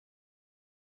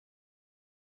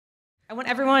I want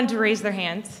everyone to raise their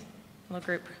hands. A little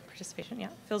group participation, yeah,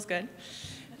 feels good.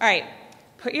 All right,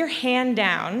 put your hand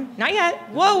down. Not yet.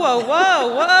 Whoa, whoa,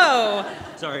 whoa, whoa.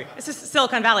 Sorry. This is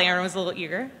Silicon Valley. Everyone was a little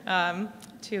eager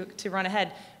to run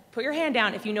ahead. Put your hand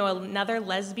down if you know another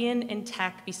lesbian in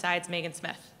tech besides Megan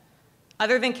Smith,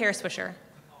 other than Kara Swisher.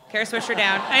 Kara Swisher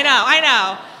down. I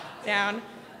know. Down.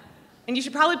 And you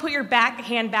should probably put your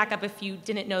hand back up if you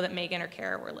didn't know that Megan or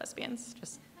Kara were lesbians.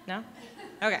 Just, no?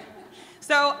 Okay.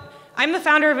 So I'm the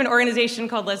founder of an organization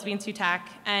called Lesbians Who Tech,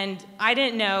 and I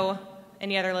didn't know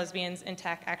any other lesbians in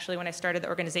tech actually when I started the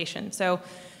organization. So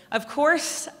of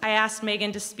course I asked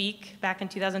Megan to speak back in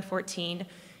 2014,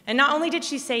 and not only did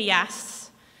she say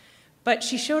yes, but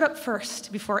she showed up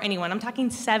first before anyone. I'm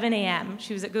talking 7 a.m.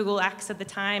 She was at Google X at the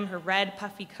time, her red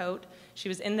puffy coat. She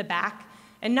was in the back.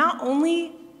 And not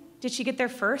only did she get there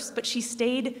first, but she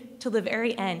stayed till the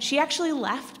very end. She actually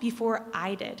left before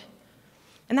I did.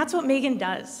 And that's what Megan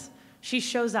does. She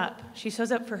shows up. She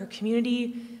shows up for her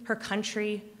community, her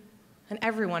country, and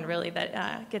everyone really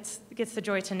that gets the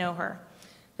joy to know her.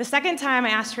 The second time I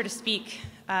asked her to speak,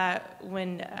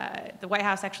 when the White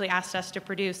House actually asked us to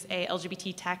produce a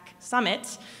LGBT tech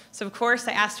summit. So of course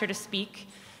I asked her to speak.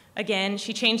 Again,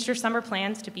 she changed her summer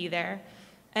plans to be there.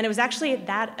 And it was actually at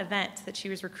that event that she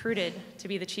was recruited to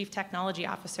be the Chief Technology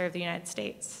Officer of the United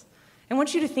States. I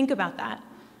want you to think about that.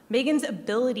 Megan's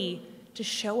ability to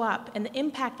show up and the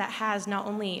impact that has not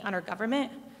only on our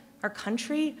government, our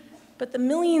country, but the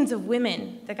millions of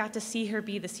women that got to see her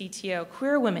be the CTO,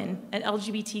 queer women and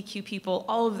LGBTQ people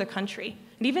all over the country.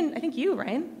 And even, I think you,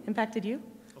 Ryan, impacted you?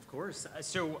 Of course.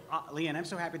 So, Leanne, I'm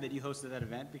so happy that you hosted that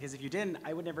event, because if you didn't,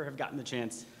 I would never have gotten the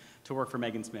chance to work for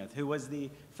Megan Smith, who was the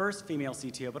first female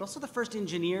CTO, but also the first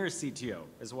engineer CTO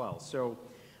as well. So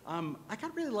I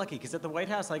got really lucky, because at the White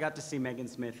House, I got to see Megan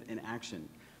Smith in action.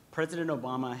 President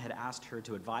Obama had asked her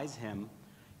to advise him,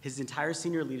 his entire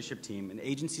senior leadership team, and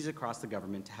agencies across the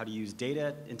government how to use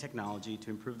data and technology to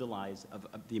improve the lives of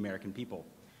the American people.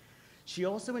 She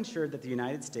also ensured that the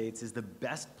United States is the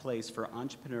best place for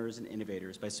entrepreneurs and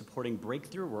innovators by supporting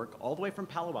breakthrough work all the way from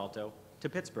Palo Alto to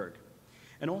Pittsburgh,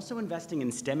 and also investing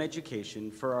in STEM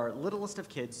education for our littlest of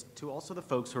kids to also the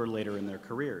folks who are later in their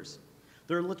careers.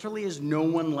 There literally is no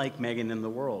one like Megan in the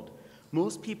world.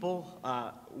 Most people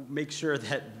make sure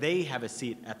that they have a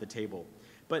seat at the table.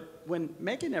 But when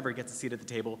Megan ever gets a seat at the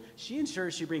table, she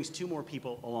ensures she brings 2 more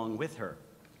people along with her.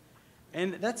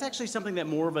 And that's actually something that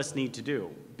more of us need to do.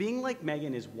 Being like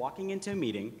Megan is walking into a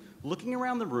meeting, looking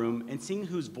around the room and seeing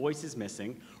whose voice is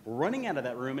missing, running out of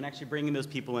that room and actually bringing those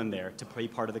people in there to be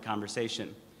part of the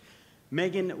conversation.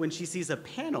 Megan, when she sees a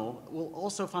panel, will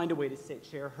also find a way to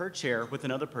share her chair with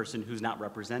another person who's not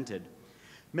represented.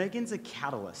 Megan's a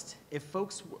catalyst. If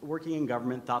folks working in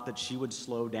government thought that she would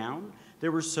slow down, they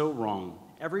were so wrong.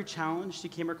 Every challenge she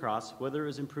came across, whether it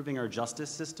was improving our justice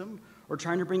system or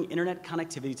trying to bring internet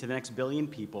connectivity to the next billion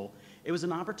people, it was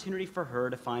an opportunity for her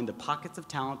to find the pockets of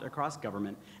talent across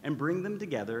government and bring them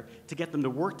together to get them to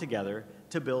work together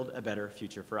to build a better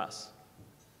future for us.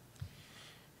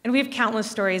 And we have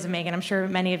countless stories of Megan. I'm sure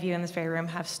many of you in this very room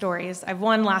have stories. I have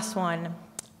one last one.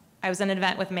 I was at an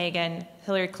event with Megan.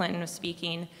 Hillary Clinton was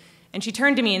speaking, and she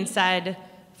turned to me and said,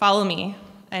 "Follow me."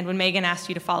 And when Megan asked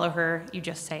you to follow her, you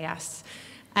just say yes.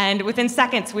 And within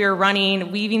seconds, we were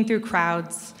running, weaving through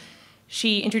crowds.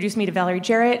 She introduced me to Valerie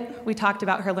Jarrett. We talked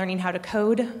about her learning how to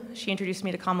code. She introduced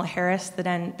me to Kamala Harris, the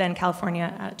then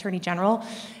California Attorney General.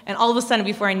 And all of a sudden,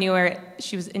 before I knew her,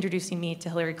 she was introducing me to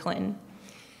Hillary Clinton.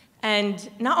 And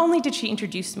not only did she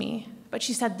introduce me, but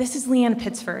she said, "This is Leanne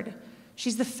Pittsford.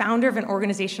 She's the founder of an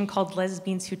organization called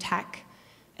Lesbians Who Tech."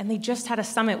 And they just had a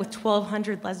summit with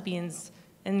 1,200 lesbians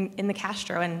in the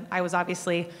Castro. And I was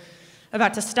obviously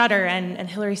about to stutter. And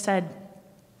Hillary said,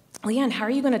 "Leanne, how are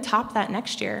you going to top that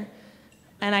next year?"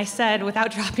 And I said,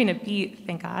 without dropping a beat,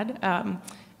 thank God,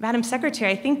 "Madam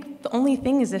Secretary, I think the only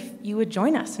thing is if you would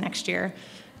join us next year."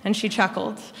 And she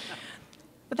chuckled.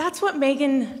 But that's what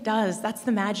Megan does. That's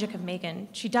the magic of Megan.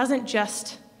 She doesn't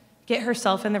just get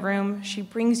herself in the room. She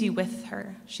brings you with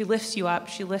her. She lifts you up.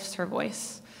 She lifts her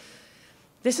voice.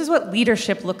 This is what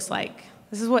leadership looks like.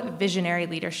 This is what visionary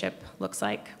leadership looks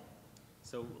like.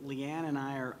 So Leanne and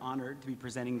I are honored to be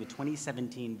presenting the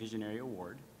 2017 Visionary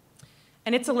Award.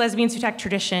 And it's a Lesbians Who Tech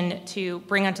tradition to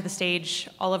bring onto the stage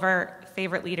all of our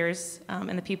favorite leaders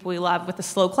and the people we love with a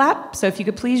slow clap. So if you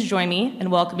could please join me in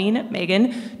welcoming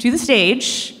Megan to the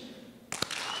stage.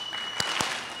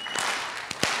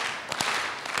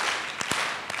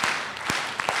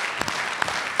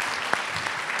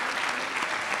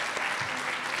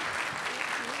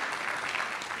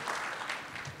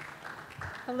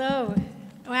 Hello.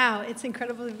 Wow, it's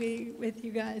incredible to be with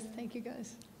you guys. Thank you,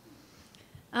 guys.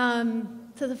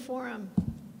 To the forum.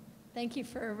 Thank you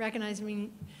for recognizing me.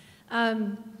 I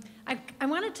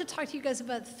wanted to talk to you guys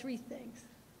about 3 things.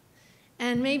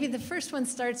 And maybe the first one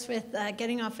starts with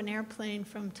getting off an airplane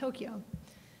from Tokyo,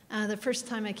 the first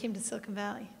time I came to Silicon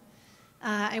Valley.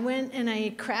 I went and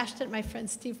I crashed at my friend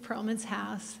Steve Perlman's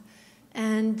house.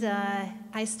 And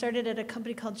I started at a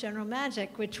company called General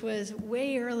Magic, which was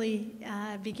way early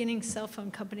beginning cell phone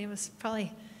company. It was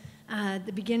probably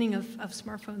the beginning of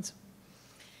smartphones.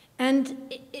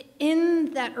 And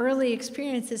in that early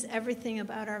experience is everything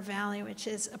about our valley, which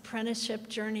is apprenticeship,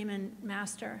 journeyman,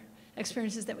 master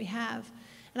experiences that we have.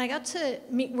 And I got to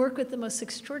work with the most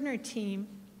extraordinary team,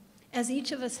 as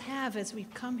each of us have as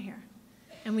we've come here,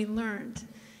 and we learned.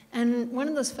 And one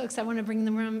of those folks I want to bring in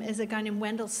the room is a guy named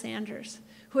Wendell Sanders,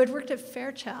 who had worked at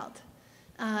Fairchild.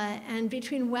 And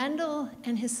between Wendell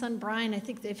and his son Brian, I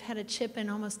think they've had a chip in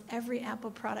almost every Apple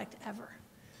product ever.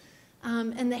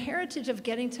 And the heritage of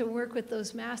getting to work with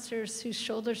those masters whose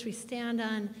shoulders we stand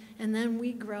on, and then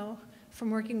we grow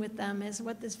from working with them, is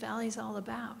what this valley is all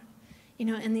about. You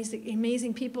know, and these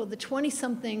amazing people, the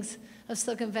 20-somethings of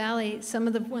Silicon Valley, some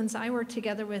of the ones I work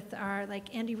together with are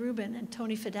like Andy Rubin and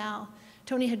Tony Fadell.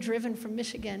 Tony had driven from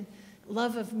Michigan,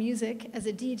 love of music as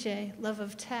a DJ, love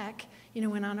of tech, you know,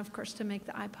 went on, of course, to make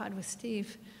the iPod with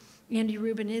Steve. Andy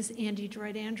Rubin is Andy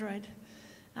Droid Android.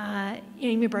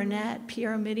 Amy Barnett,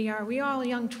 Piero Midyar, we all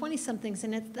young 20-somethings,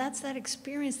 and that's that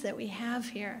experience that we have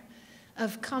here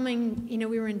of coming, you know,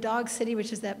 we were in Dog City,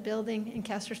 which is that building in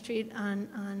Castro Street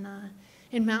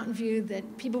in Mountain View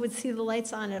that people would see the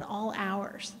lights on at all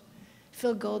hours.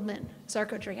 Phil Goldman,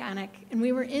 Zarko Draganek, and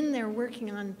we were in there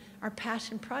working on our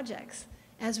passion projects,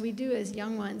 as we do as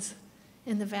young ones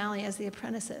in the Valley, as the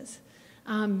apprentices.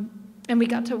 And we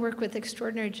got to work with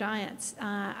extraordinary giants.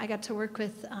 I got to work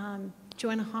with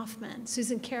Joanna Hoffman,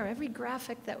 Susan Kerr. Every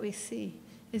graphic that we see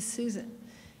is Susan.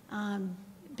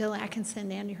 Bill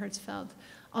Atkinson, Andy Hertzfeld,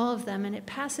 all of them, and it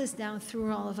passes down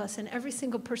through all of us, and every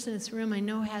single person in this room I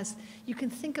know has, you can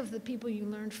think of the people you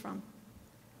learned from.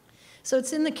 So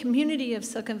it's in the community of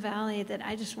Silicon Valley that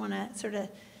I just want to sort of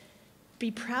be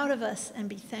proud of us and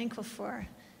be thankful for,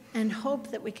 and hope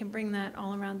that we can bring that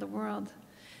all around the world.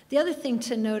 The other thing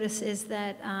to notice is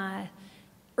that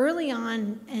early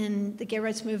on in the gay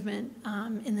rights movement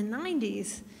in the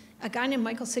 90s, a guy named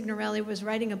Michael Signorelli was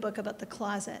writing a book about the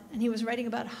closet, and he was writing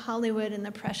about Hollywood and the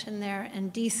oppression there,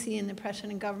 and DC and the oppression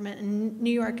in government, and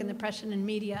New York and the oppression in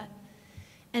media.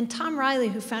 And Tom Riley,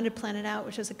 who founded Planet Out,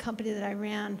 which was a company that I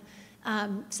ran,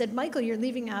 said, Michael, you're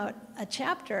leaving out a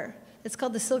chapter that's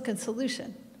called The Silicon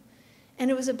Solution. And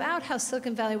it was about how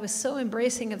Silicon Valley was so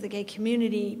embracing of the gay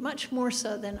community, much more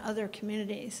so than other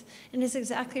communities. And it's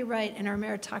exactly right in our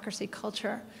meritocracy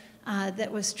culture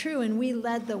that was true, and we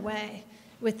led the way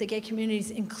with the gay community's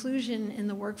inclusion in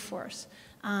the workforce.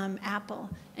 Apple,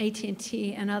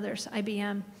 AT&T, and others,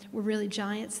 IBM, were really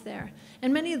giants there.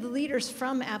 And many of the leaders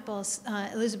from Apple,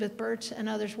 Elizabeth Birch and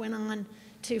others, went on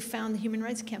to found the Human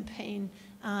Rights Campaign,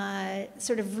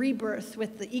 sort of rebirth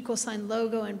with the equal sign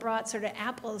logo, and brought sort of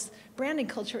Apple's branding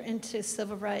culture into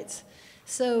civil rights.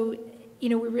 So, you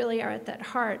know, we really are at that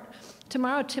heart.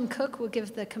 Tomorrow, Tim Cook will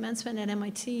give the commencement at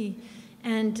MIT,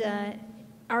 and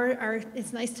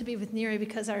it's nice to be with Neri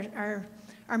because our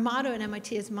motto at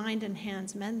MIT is mind and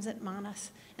hands, mens et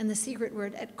manus, and the secret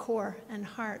word et core and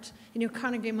heart. You know,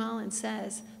 Carnegie Mellon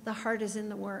says the heart is in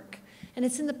the work. And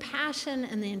it's in the passion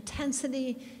and the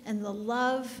intensity and the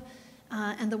love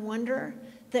and the wonder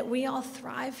that we all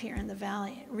thrive here in the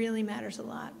Valley. It really matters a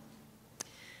lot.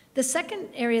 The second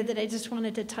area that I just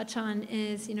wanted to touch on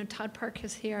is, you know, Todd Park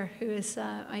is here, who is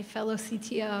my fellow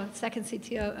CTO, second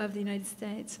CTO of the United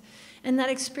States. And that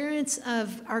experience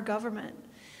of our government.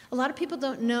 A lot of people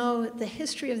don't know the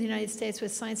history of the United States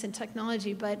with science and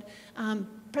technology, but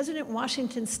President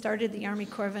Washington started the Army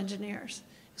Corps of Engineers.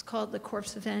 It was called the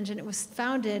Corps of Eng, and it was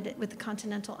founded with the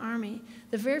Continental Army.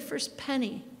 The very first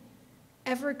penny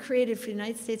ever created for the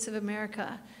United States of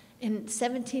America in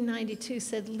 1792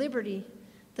 said, "Liberty,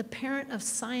 the parent of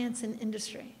science and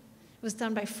industry." It was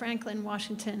done by Franklin,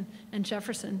 Washington, and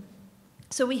Jefferson.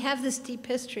 So we have this deep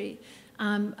history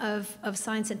of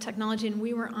science and technology, and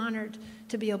we were honored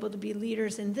to be able to be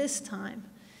leaders in this time.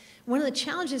 One of the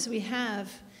challenges we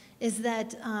have is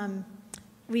that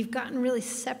we've gotten really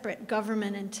separate,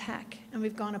 government and tech, and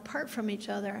we've gone apart from each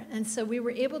other, and so we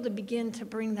were able to begin to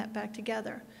bring that back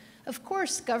together. Of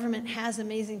course, government has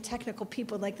amazing technical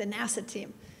people like the NASA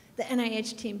team, the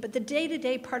NIH team, but the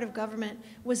day-to-day part of government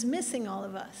was missing all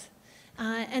of us.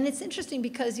 And it's interesting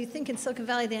because you think in Silicon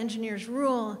Valley the engineers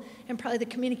rule, and probably the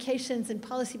communications and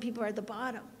policy people are at the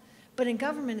bottom. But in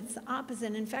government, it's the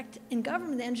opposite. In fact, in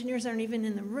government, the engineers aren't even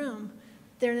in the room.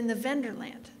 They're in the vendor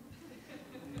land.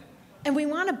 And we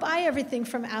want to buy everything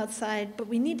from outside, but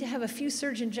we need to have a few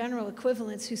Surgeon General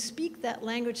equivalents who speak that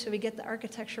language so we get the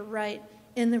architecture right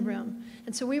in the room.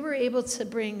 And so we were able to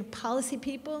bring policy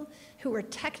people who were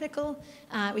technical,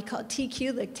 we call it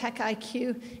TQ, like Tech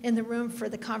IQ, in the room for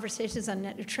the conversations on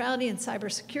net neutrality and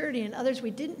cybersecurity and others.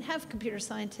 We didn't have computer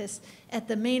scientists at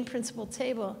the main principal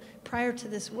table prior to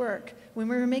this work when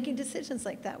we were making decisions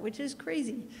like that, which is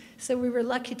crazy. So we were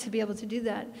lucky to be able to do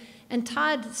that. And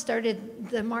Todd started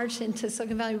the march into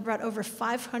Silicon Valley. We brought over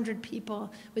 500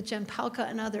 people with Jen Palka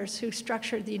and others who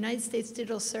structured the United States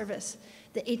Digital Service,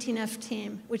 the 18F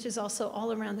team, which is also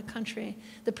all around the country,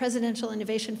 the Presidential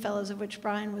Innovation Fellows, of which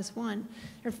Ryan was one.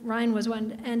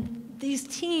 And these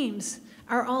teams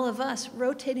are all of us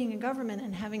rotating in government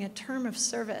and having a term of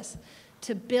service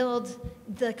to build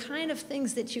the kind of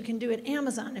things that you can do at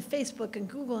Amazon and Facebook and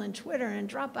Google and Twitter and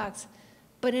Dropbox,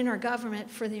 but in our government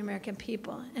for the American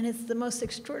people. And it's the most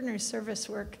extraordinary service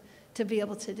work to be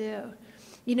able to do.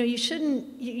 You know,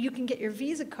 you can get your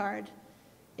Visa card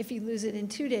if you lose it in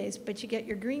 2 days, but you get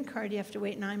your green card, you have to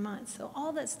wait 9 months. So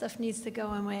all that stuff needs to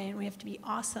go away, and we have to be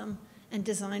awesome and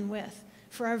design with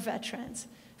for our veterans,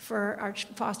 for our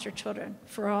foster children,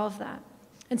 for all of that.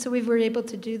 And so we were able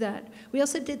to do that. We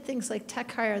also did things like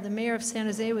TechHire. The mayor of San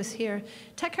Jose was here.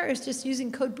 TechHire is just using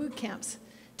code boot camps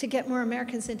to get more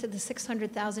Americans into the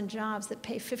 600,000 jobs that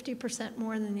pay 50%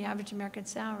 more than the average American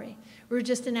salary. We were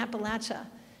just in Appalachia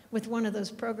with one of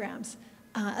those programs.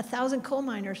 1,000 coal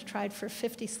miners tried for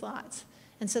 50 slots.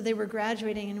 And so they were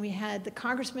graduating, and we had the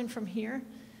congressman from here,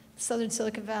 Southern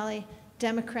Silicon Valley,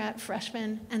 Democrat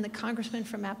freshman, and the congressman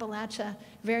from Appalachia,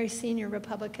 very senior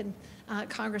Republican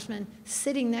congressman,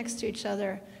 sitting next to each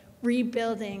other,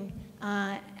 rebuilding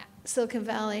Silicon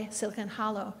Valley, Silicon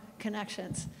Hollow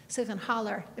connections. Silicon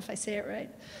Holler, if I say it right.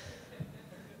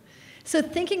 So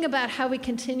thinking about how we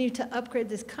continue to upgrade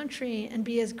this country and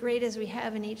be as great as we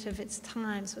have in each of its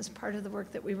times was part of the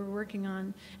work that we were working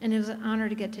on, and it was an honor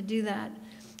to get to do that.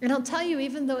 And I'll tell you,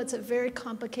 even though it's a very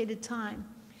complicated time,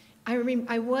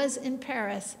 I was in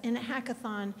Paris in a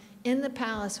hackathon in the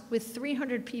palace with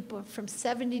 300 people from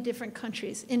 70 different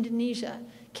countries, Indonesia,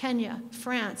 Kenya,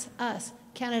 France, us,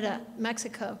 Canada,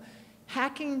 Mexico,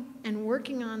 hacking and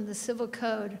working on the civil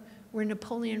code where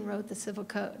Napoleon wrote the civil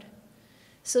code.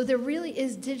 So there really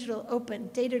is digital, open,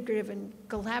 data-driven,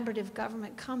 collaborative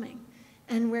government coming.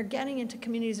 And we're getting into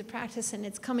communities of practice, and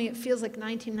it's coming, it feels like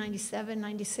 1997,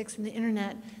 96 in the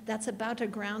internet. That's about to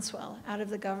groundswell out of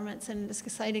the governments, and it's an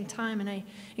exciting time, and I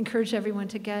encourage everyone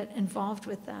to get involved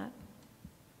with that.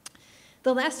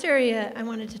 The last area I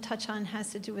wanted to touch on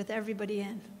has to do with everybody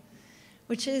in,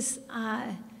 which is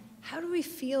how do we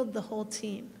field the whole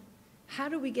team? How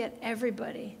do we get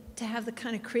everybody to have the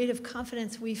kind of creative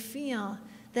confidence we feel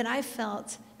that I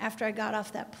felt after I got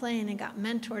off that plane and got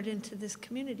mentored into this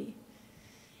community?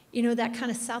 You know, that kind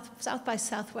of South by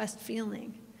Southwest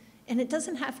feeling. And it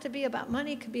doesn't have to be about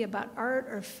money. It could be about art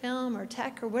or film or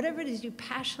tech or whatever it is you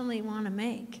passionately want to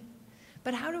make.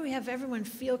 But how do we have everyone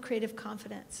feel creative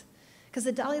confidence? Because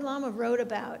the Dalai Lama wrote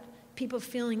about people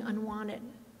feeling unwanted.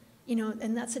 You know,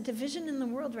 and that's a division in the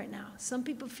world right now. Some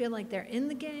people feel like they're in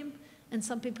the game, and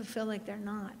some people feel like they're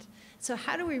not. So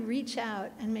how do we reach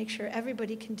out and make sure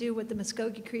everybody can do what the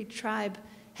Muskogee Creek Tribe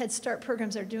Head Start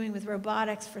programs are doing with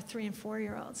robotics for 3- and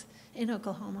 4-year-olds in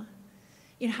Oklahoma?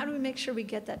 You know, how do we make sure we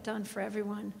get that done for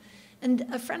everyone? And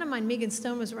a friend of mine, Megan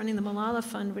Stone, was running the Malala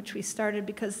Fund, which we started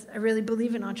because I really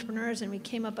believe in entrepreneurs, and we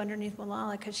came up underneath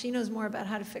Malala because she knows more about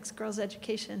how to fix girls'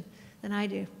 education than I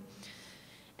do.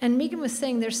 And Megan was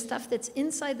saying there's stuff that's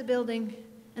inside the building,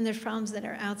 and there's problems that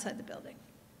are outside the building.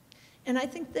 And I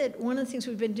think that one of the things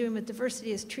we've been doing with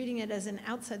diversity is treating it as an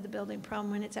outside the building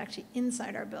problem when it's actually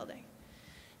inside our building.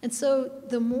 And so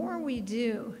the more we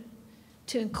do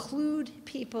to include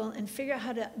people and figure out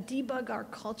how to debug our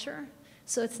culture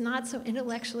so it's not so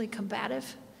intellectually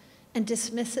combative and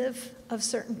dismissive of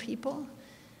certain people,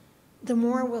 the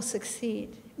more we'll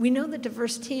succeed. We know that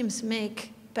diverse teams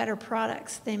make better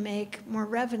products. They make more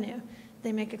revenue.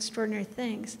 They make extraordinary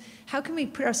things. How can we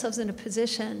put ourselves in a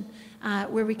position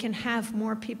where we can have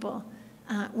more people,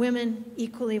 women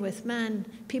equally with men,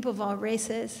 people of all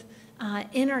races,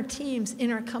 in our teams,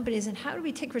 in our companies, and how do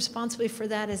we take responsibility for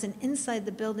that as an inside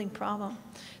the building problem?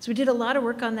 So we did a lot of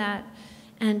work on that,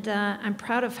 and I'm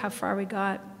proud of how far we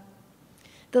got.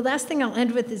 The last thing I'll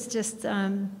end with is just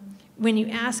when you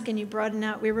ask and you broaden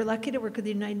out, we were lucky to work with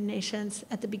the United Nations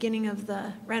at the beginning of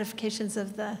the ratifications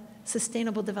of the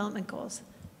Sustainable Development Goals,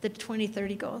 the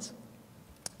 2030 goals.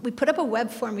 We put up a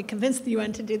web form. We convinced the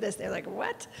UN to do this. They're like,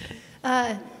 what?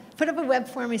 put up a web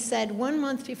form. We said 1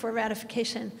 month before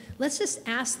ratification, let's just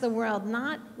ask the world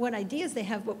not what ideas they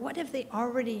have, but what have they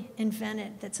already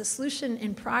invented that's a solution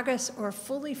in progress or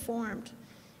fully formed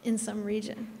in some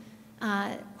region.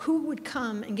 Who would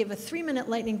come and give a 3-minute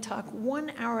lightning talk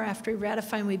 1 hour after we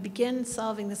ratify and we begin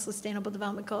solving the Sustainable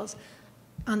Development Goals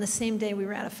on the same day we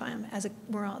ratify them as a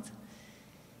world?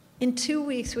 In 2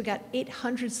 weeks, we got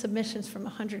 800 submissions from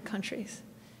 100 countries.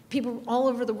 People all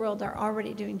over the world are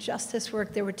already doing justice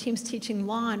work. There were teams teaching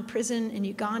law in prison in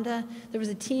Uganda. There was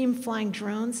a team flying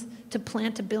drones to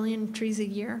plant 1 billion trees a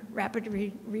year,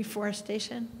 rapid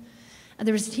reforestation.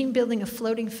 There was a team building a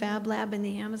floating fab lab in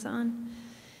the Amazon.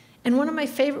 And one of my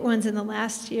favorite ones in the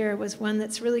last year was one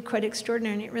that's really quite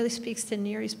extraordinary, and it really speaks to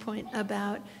Neri's point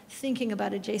about thinking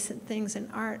about adjacent things in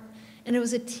art. And it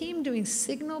was a team doing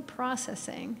signal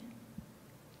processing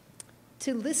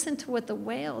to listen to what the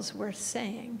whales were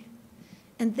saying.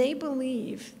 And they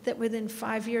believe that within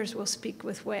 5 years we'll speak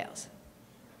with whales.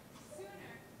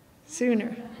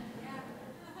 Sooner.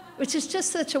 Which is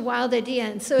just such a wild idea.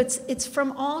 And so it's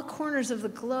from all corners of the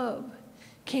globe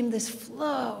came this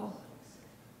flow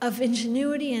of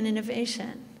ingenuity and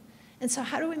innovation. And so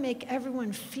how do we make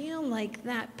everyone feel like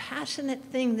that passionate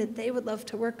thing that they would love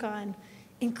to work on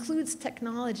includes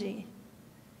technology,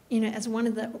 as one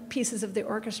of the pieces of the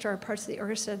orchestra or parts of the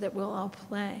orchestra that we'll all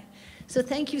play. So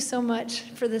thank you so much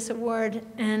for this award,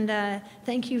 and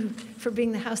thank you for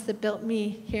being the house that built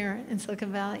me here in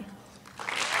Silicon Valley.